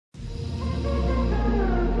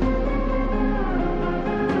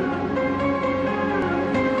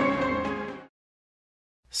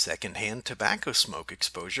Secondhand tobacco smoke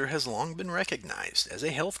exposure has long been recognized as a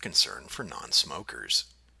health concern for non-smokers.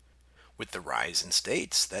 With the rise in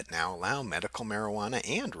states that now allow medical marijuana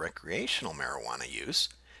and recreational marijuana use,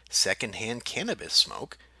 secondhand cannabis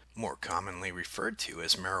smoke, more commonly referred to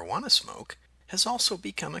as marijuana smoke, has also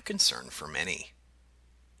become a concern for many.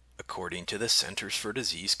 According to the Centers for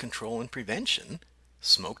Disease Control and Prevention,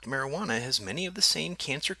 smoked marijuana has many of the same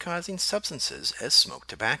cancer-causing substances as smoked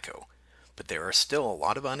tobacco, but there are still a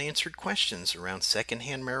lot of unanswered questions around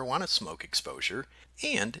secondhand marijuana smoke exposure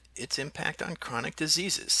and its impact on chronic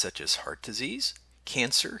diseases such as heart disease,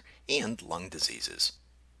 cancer, and lung diseases.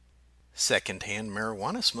 Secondhand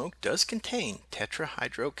marijuana smoke does contain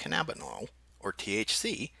tetrahydrocannabinol, or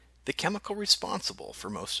THC, the chemical responsible for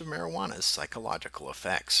most of marijuana's psychological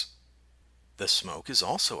effects. The smoke is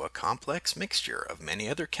also a complex mixture of many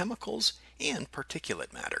other chemicals and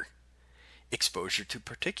particulate matter. Exposure to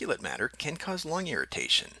particulate matter can cause lung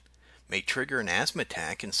irritation, may trigger an asthma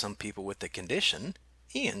attack in some people with the condition,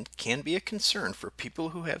 and can be a concern for people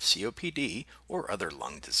who have COPD or other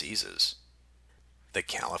lung diseases. The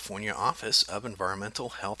California Office of Environmental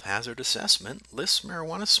Health Hazard Assessment lists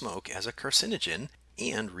marijuana smoke as a carcinogen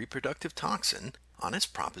and reproductive toxin on its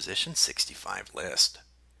Proposition 65 list.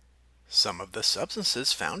 Some of the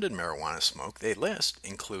substances found in marijuana smoke they list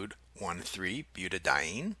include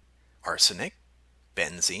 1,3-butadiene, arsenic,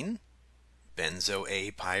 benzene,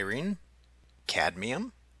 benzoapyrene,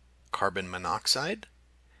 cadmium, carbon monoxide,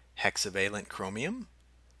 hexavalent chromium,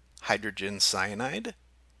 hydrogen cyanide,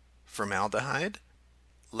 formaldehyde,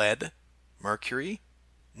 lead, mercury,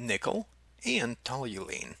 nickel, and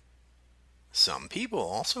toluene. Some people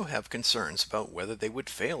also have concerns about whether they would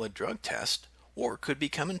fail a drug test or could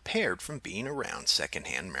become impaired from being around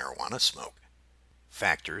secondhand marijuana smoke.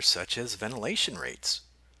 Factors such as ventilation rates,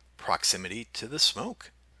 proximity to the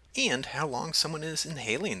smoke, and how long someone is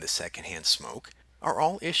inhaling the secondhand smoke are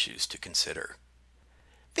all issues to consider.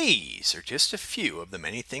 These are just a few of the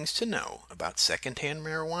many things to know about secondhand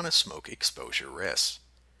marijuana smoke exposure risks.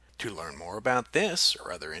 To learn more about this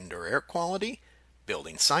or other indoor air quality,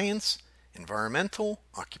 building science, environmental,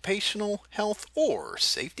 occupational, health, or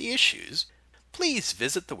safety issues, please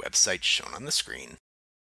visit the website shown on the screen.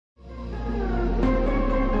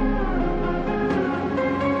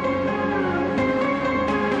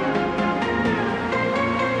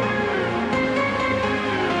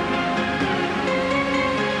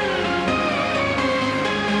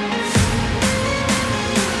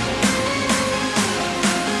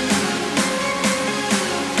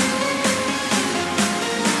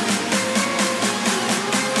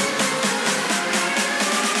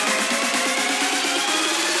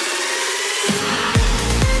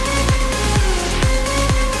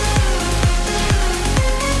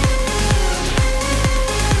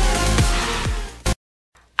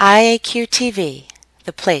 IAQ TV,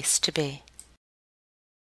 the place to be.